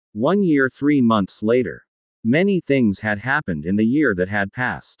1 year 3 months later. Many things had happened in the year that had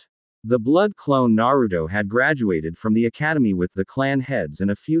passed. The blood clone Naruto had graduated from the academy with the clan heads,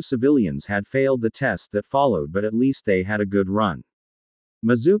 and a few civilians had failed the test that followed, but at least they had a good run.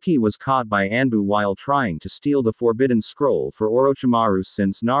 Mizuki was caught by Anbu while trying to steal the forbidden scroll for Orochimaru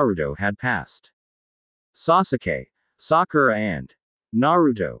since Naruto had passed. Sasuke, Sakura and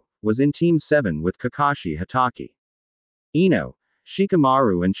Naruto was in Team 7 with Kakashi Hatake. Ino,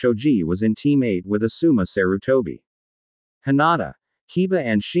 Shikamaru and Choji was in Team 8 with Asuma Sarutobi. Hinata, Kiba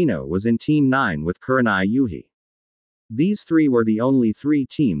and Shino was in Team 9 with Kurenai Yuhi. These three were the only three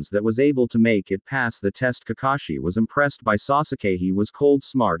teams that was able to make it past the test. Kakashi was impressed by Sasuke. He was cold,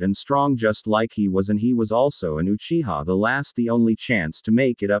 smart and strong just like he was, and he was also an Uchiha, the only chance to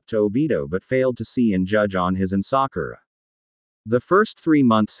make it up to Obito, but failed to see and judge on his and Sakura. The first 3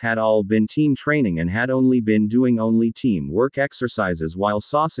 months had all been team training and had only been doing team work exercises while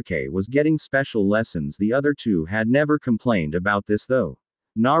Sasuke was getting special lessons. The other two had never complained about this though.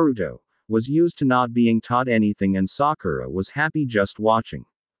 Naruto was used to not being taught anything, and Sakura was happy just watching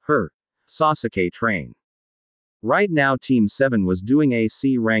her Sasuke train. Right now Team 7 was doing a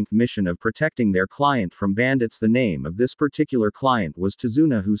C-rank mission of protecting their client from bandits. The name of this particular client was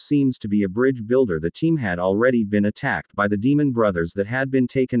Tazuna, who seems to be a bridge builder. The team had already been attacked by the demon brothers that had been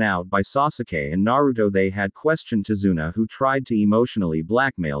taken out by Sasuke and Naruto. They had questioned Tazuna, who tried to emotionally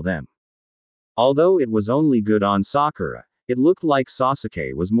blackmail them. Although it was only good on Sakura, it looked like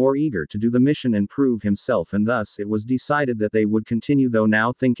Sasuke was more eager to do the mission and prove himself, and thus it was decided that they would continue. Though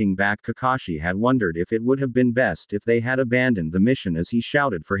now thinking back, Kakashi had wondered if it would have been best if they had abandoned the mission, as he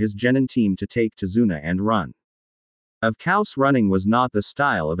shouted for his genin team to take Tazuna and run. Of course, running was not the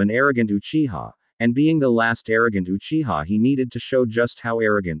style of an arrogant Uchiha, and being the last arrogant Uchiha, he needed to show just how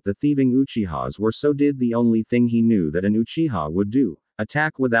arrogant the thieving Uchihas were, so did the only thing he knew that an Uchiha would do: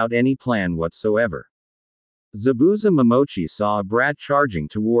 attack without any plan whatsoever. Zabuza Momochi saw a brat charging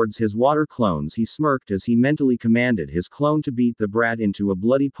towards his water clones. He smirked as he mentally commanded his clone to beat the brat into a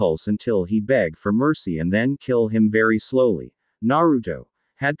bloody pulse until he begged for mercy and then kill him very slowly. Naruto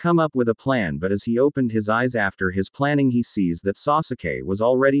had come up with a plan, but as he opened his eyes after his planning, he sees that Sasuke was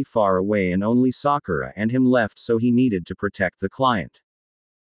already far away and only Sakura and him left, so he needed to protect the client.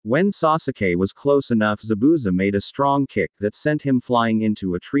 When Sasuke was close enough, Zabuza made a strong kick that sent him flying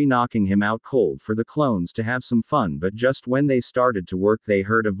into a tree, knocking him out cold. For the clones to have some fun, but just when they started to work, they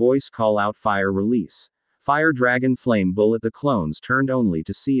heard a voice call out, "Fire release! Fire dragon flame bullet!" The clones turned only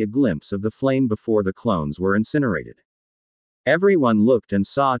to see a glimpse of the flame before the clones were incinerated. Everyone looked and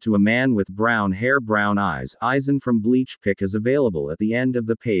saw to a man with brown hair, brown eyes. Aizen from Bleach pick is available at the end of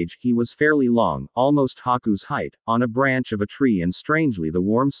the page. He was fairly long, almost Haku's height, on a branch of a tree, and strangely the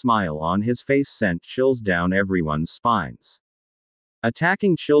warm smile on his face sent chills down everyone's spines.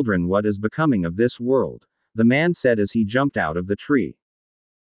 "Attacking children, what is becoming of this world?" the man said as he jumped out of the tree.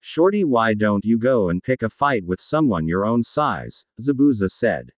 "Shorty, why don't you go and pick a fight with someone your own size?" Zabuza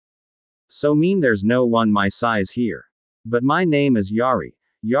said. "So mean, there's no one my size here. But my name is Yari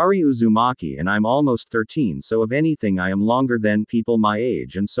Uzumaki, and I'm almost 13, so if anything I am longer than people my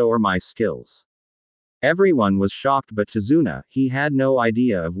age, and so are my skills." Everyone was shocked, but Tazuna, he had no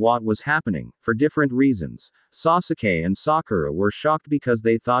idea of what was happening, for different reasons. Sasuke and Sakura were shocked because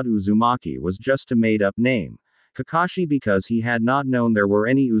they thought Uzumaki was just a made-up name. Kakashi because he had not known there were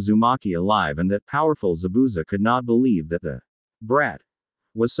any Uzumaki alive and that powerful. Zabuza could not believe that the brat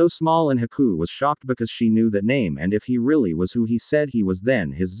was so small, and Haku was shocked because she knew that name, and if he really was who he said he was, then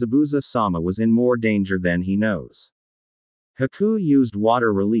his Zabuza-sama was in more danger than he knows. Haku used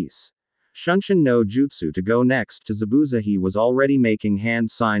water release Shunshin no Jutsu to go next to Zabuza. He was already making hand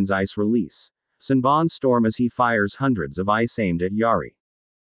signs. Ice release Senbon storm as he fires hundreds of ice aimed at Yari.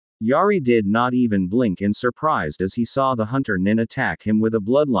 Yari did not even blink in surprise as he saw the hunter Nin attack him with a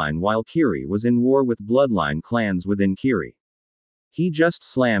bloodline while Kiri was in war with bloodline clans within Kiri. He just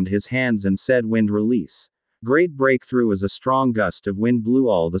slammed his hands and said, "Wind release." Great breakthrough as a strong gust of wind blew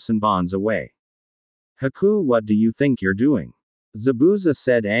all the Senbons away. "Haku, what do you think you're doing?" Zabuza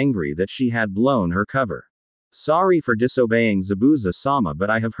said, angry that she had blown her cover. "Sorry for disobeying, Zabuza-sama, but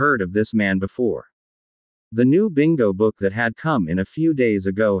I have heard of this man before." The new bingo book that had come in a few days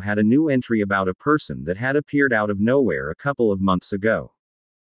ago had a new entry about a person that had appeared out of nowhere a couple of months ago.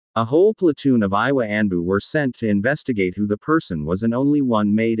 A whole platoon of Iwa Anbu were sent to investigate who the person was, and only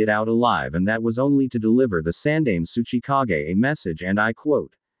one made it out alive, and that was only to deliver the Sandame Tsuchikage a message, and I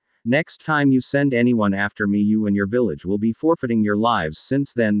quote, "Next time you send anyone after me, you and your village will be forfeiting your lives."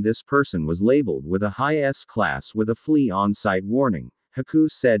 Since then this person was labeled with a high S class with a flee on-site warning,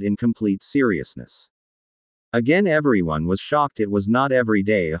 Haku said in complete seriousness. Again everyone was shocked. It was not every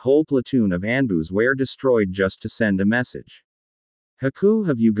day a whole platoon of Anbus were destroyed just to send a message. Haku,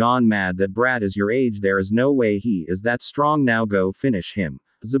 have you gone mad? That brat is your age. There is no way he is that strong. Now go finish him,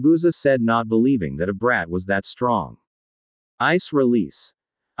 Zabuza said, not believing that a brat was that strong. Ice release.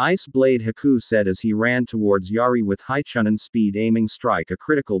 Ice blade, Haku said as he ran towards Yari with high Chunin speed, aiming strike a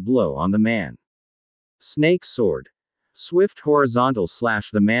critical blow on the man. Snake sword. Swift horizontal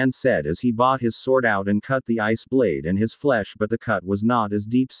slash, the man said as he brought his sword out and cut the ice blade and his flesh, but the cut was not as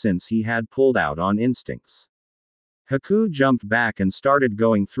deep since he had pulled out on instincts. Haku jumped back and started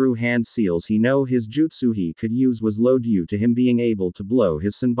going through hand seals. He knew his jutsu he could use was low due to him being able to blow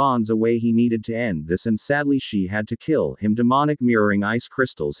his senbons away. He needed to end this, and sadly she had to kill him. Demonic mirroring ice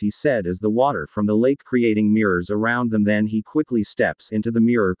crystals, he said as the water from the lake creating mirrors around them. Then he quickly steps into the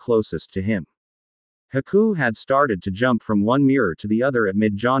mirror closest to him. Haku had started to jump from one mirror to the other at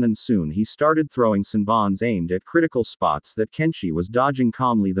mid-jaw, and soon he started throwing senbons aimed at critical spots that Kenshi was dodging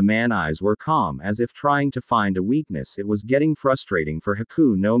calmly. The man's eyes were calm as if trying to find a weakness. It was getting frustrating for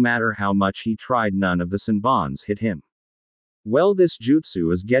Haku. No matter how much he tried, none of the senbons hit him. Well, this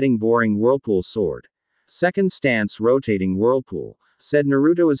jutsu is getting boring. Whirlpool sword. Second stance, rotating whirlpool, said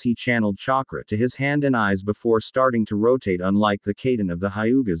Naruto as he channeled chakra to his hand and eyes before starting to rotate. Unlike the Kaden of the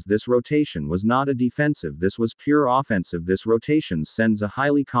Hyugas, this rotation was not a defensive, this was pure offensive. This rotation sends a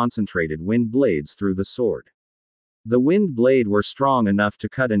highly concentrated wind blades through the sword. The wind blade were strong enough to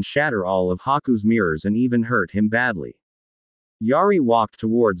cut and shatter all of Haku's mirrors and even hurt him badly. Yari walked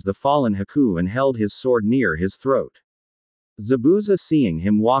towards the fallen Haku and held his sword near his throat. Zabuza, seeing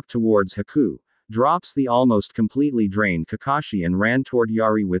him walk towards Haku, drops the almost completely drained Kakashi and ran toward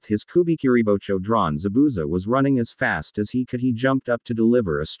Yari with his Kubikiribocho drawn. Zabuza was running as fast as he could. He jumped up to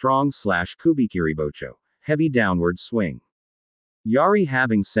deliver a strong slash Kubikiribocho, heavy downward swing. Yari,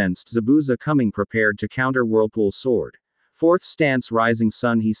 having sensed Zabuza coming, prepared to counter whirlpool sword. Fourth stance, rising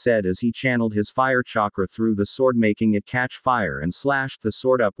sun, he said as he channeled his fire chakra through the sword, making it catch fire and slashed the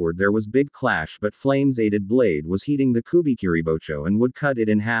sword upward. There was big clash, but flames aided blade was heating the Kubikiribocho and would cut it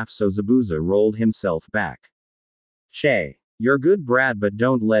in half, so Zabuza rolled himself back. Che. You're good, brat, but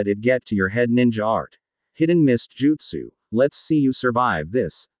don't let it get to your head. Ninja art. Hidden mist jutsu. Let's see you survive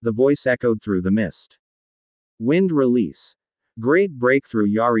this, the voice echoed through the mist. Wind release. Great breakthrough,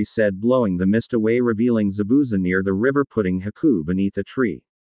 Yari said, blowing the mist away, revealing Zabuza near the river, putting Haku beneath a tree.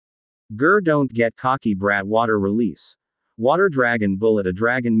 Grr, don't get cocky, brat. Water release. Water dragon bullet. A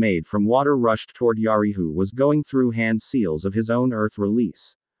dragon made from water rushed toward Yari, who was going through hand seals of his own. Earth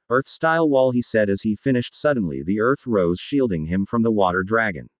release. Earth style wall, he said as he finished. Suddenly the earth rose, shielding him from the water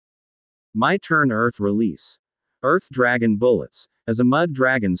dragon. My turn. Earth release. Earth dragon bullets. As a mud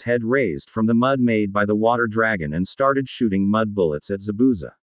dragon's head raised from the mud made by the water dragon and started shooting mud bullets at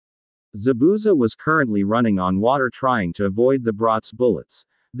Zabuza. Zabuza was currently running on water, trying to avoid the brat's bullets.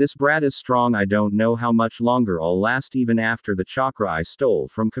 This brat is strong. I don't know how much longer I'll last. Even after the chakra I stole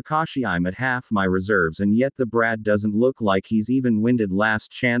from Kakashi, I'm at half my reserves, and yet the brat doesn't look like he's even winded.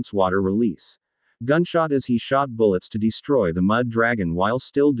 Last chance. Water release. Gunshot as he shot bullets to destroy the mud dragon while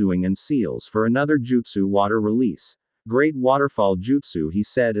still doing and seals for another jutsu. Water release. Great waterfall jutsu, he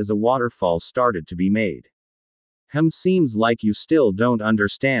said as a waterfall started to be made. Seems like you still don't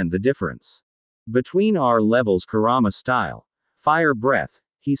understand the difference between our levels. Kurama style. Fire breath,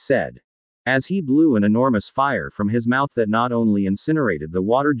 he said, as he blew an enormous fire from his mouth that not only incinerated the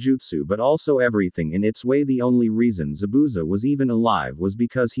water jutsu but also everything in its way. The only reason Zabuza was even alive was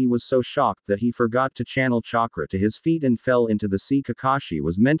because he was so shocked that he forgot to channel chakra to his feet and fell into the sea. Kakashi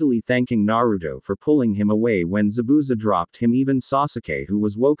was mentally thanking Naruto for pulling him away when Zabuza dropped him. Even Sasuke, who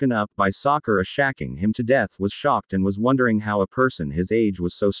was woken up by Sakura shacking him to death, was shocked and was wondering how a person his age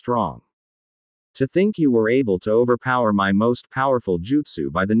was so strong. To think you were able to overpower my most powerful jutsu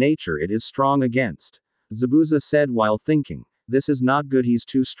by the nature it is strong against, Zabuza said while thinking, this is not good. He's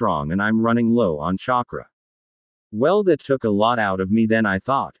too strong and I'm running low on chakra. Well, that took a lot out of me then, I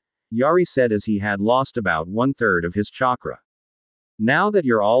thought, Yari said as he had lost about 1/3 of his chakra. Now that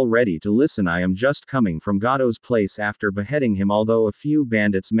you're all ready to listen, I am just coming from Gato's place after beheading him, although a few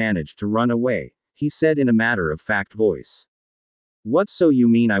bandits managed to run away, he said in a matter-of-fact voice. What, so you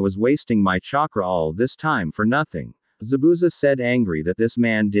mean I was wasting my chakra all this time for nothing? Zabuza said, angry that this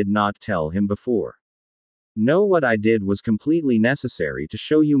man did not tell him before. No, what I did was completely necessary to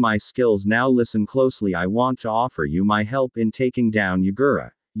show you my skills. Now listen closely. I want to offer you my help in taking down Yagura,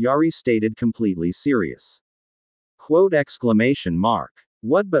 Yari stated, completely serious. Quote exclamation mark.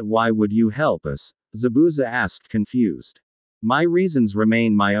 What, but why would you help us? Zabuza asked, confused. My reasons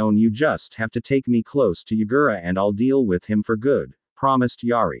remain my own. You just have to take me close to Yagura and I'll deal with him for good, promised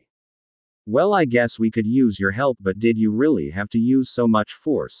Yari. Well, I guess we could use your help, but did you really have to use so much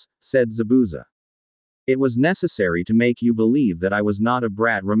force? Said Zabuza. It was necessary to make you believe that I was not a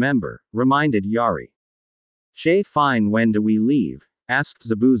brat, remember, reminded Yari. Che, fine, when do we leave? Asked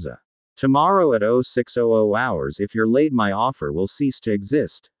Zabuza. Tomorrow at 0600 hours. If you're late, my offer will cease to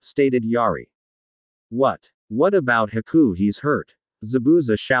exist, stated Yari. What? What about Haku? He's hurt.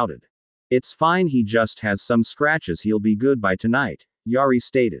 Zabuza shouted. It's fine, he just has some scratches, he'll be good by tonight, Yari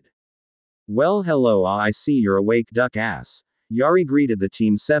stated. Well, hello, I see you're awake, duck ass. Yari greeted the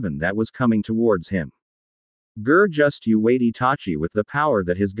Team 7 that was coming towards him. Grr, just you wait, Itachi with the power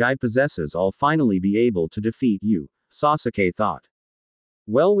that his guy possesses I'll finally be able to defeat you, Sasuke thought.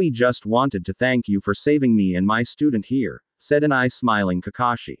 Well, we just wanted to thank you for saving me and my student here, said an eye-smiling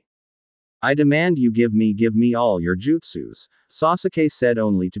Kakashi. I demand you give me all your jutsus, Sasuke said,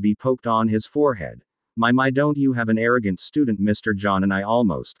 only to be poked on his forehead. My, don't you have an arrogant student, Mr. John, and I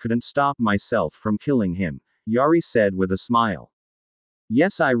almost couldn't stop myself from killing him, Yari said with a smile.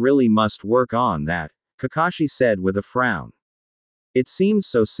 Yes, I really must work on that, Kakashi said with a frown. It seems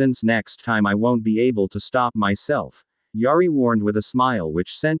so, since next time I won't be able to stop myself, Yari warned with a smile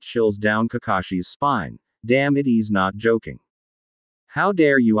which sent chills down Kakashi's spine. Damn it, he's not joking. How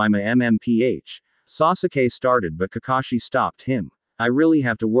dare you, I'm a MMPH, Sasuke started, but Kakashi stopped him. I really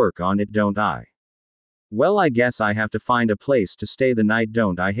have to work on it, don't I? Well, I guess I have to find a place to stay the night,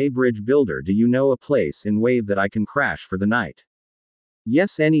 don't I? Hey bridge builder, do you know a place in Wave that I can crash for the night?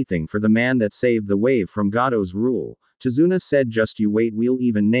 Yes, anything for the man that saved the wave from Gado's rule, Tazuna said. Just you wait, we'll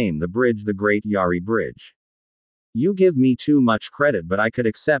even name the bridge the Great Yari Bridge. You give me too much credit, but I could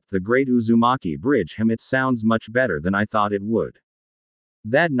accept the Great Uzumaki Bridge. It sounds much better than I thought it would.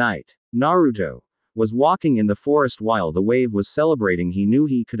 That night, Naruto was walking in the forest while the wave was celebrating. He knew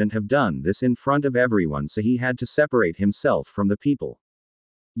he couldn't have done this in front of everyone, so he had to separate himself from the people.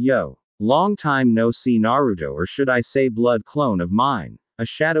 Yo. Long time no see, Naruto, or should I say blood clone of mine, a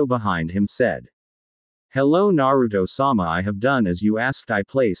shadow behind him said. Hello Naruto-sama, I have done as you asked. I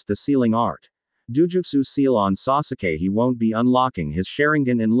placed the sealing art Dujutsu seal on Sasuke. He won't be unlocking his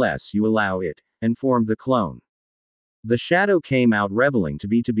Sharingan unless you allow it, informed the clone. The shadow came out reveling to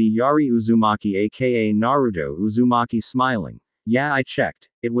be Yari Uzumaki aka Naruto Uzumaki, smiling. Yeah, I checked,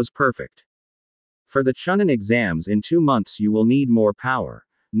 it was perfect. For the Chunin exams in 2 months you will need more power,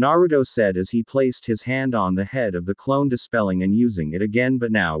 Naruto said as he placed his hand on the head of the clone, dispelling and using it again,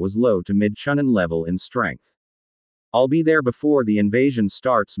 but now was low to mid Chunin level in strength. I'll be there before the invasion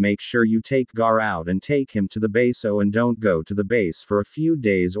starts. Make sure you take Gar out and take him to the base. Oh, and don't go to the base for a few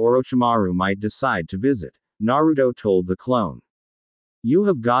days, Orochimaru might decide to visit, Naruto told the clone. You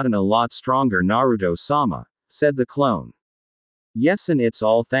have gotten a lot stronger, Naruto-sama, said the clone. Yes, and it's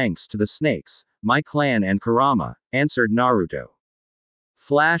all thanks to the snakes, my clan and Kurama, answered Naruto.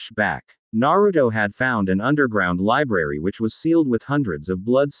 Flashback. Naruto had found an underground library which was sealed with hundreds of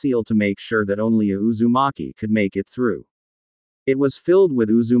blood seal to make sure that only a Uzumaki could make it through. It was filled with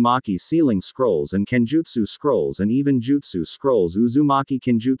Uzumaki sealing scrolls and Kenjutsu scrolls and even Jutsu scrolls, Uzumaki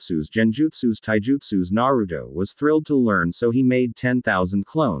Kenjutsus, Genjutsus, Taijutsus. Naruto was thrilled to learn, so he made 10,000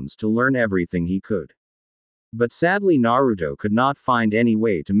 clones to learn everything he could. But sadly Naruto could not find any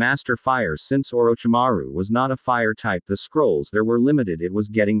way to master fire since Orochimaru was not a fire type. The scrolls there were limited. It was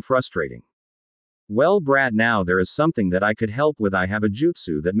getting frustrating. Well brat, now there is something that I could help with. I have a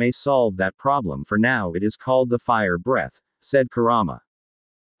jutsu that may solve that problem. For now it is called the fire breath, said Kurama.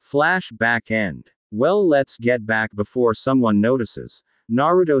 Flashback end. Well, let's get back before someone notices,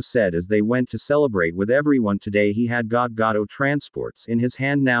 Naruto said as they went to celebrate with everyone. Today he had got Gato transports in his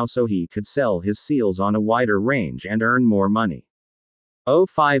hand now, so he could sell his seals on a wider range and earn more money.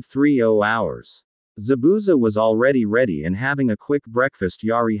 0530 hours. Zabuza was already ready and having a quick breakfast.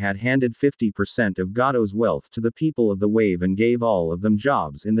 Yari had handed 50% of Gato's wealth to the people of the wave and gave all of them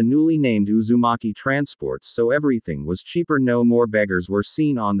jobs in the newly named Uzumaki transports, so everything was cheaper. No more beggars were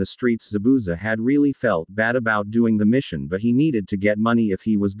seen on the streets. Zabuza had really felt bad about doing the mission, but he needed to get money if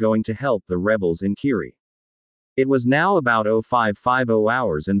he was going to help the rebels in Kiri. It was now about 0550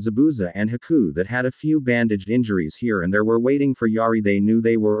 hours, and Zabuza and Haku that had a few bandaged injuries here and there were waiting for Yari. They knew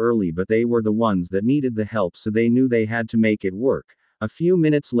they were early, but they were the ones that needed the help, so they knew they had to make it work. A few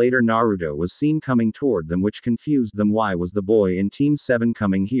minutes later Naruto was seen coming toward them, which confused them. Why was the boy in Team 7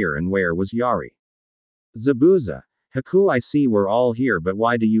 coming here, and where was Yari? Zabuza. Haku, I see we're all here, but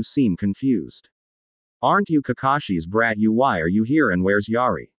why do you seem confused? Aren't you Kakashi's brat? Why are you here, and where's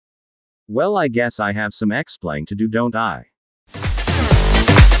Yari? Well, I guess I have some explaining to do, don't I?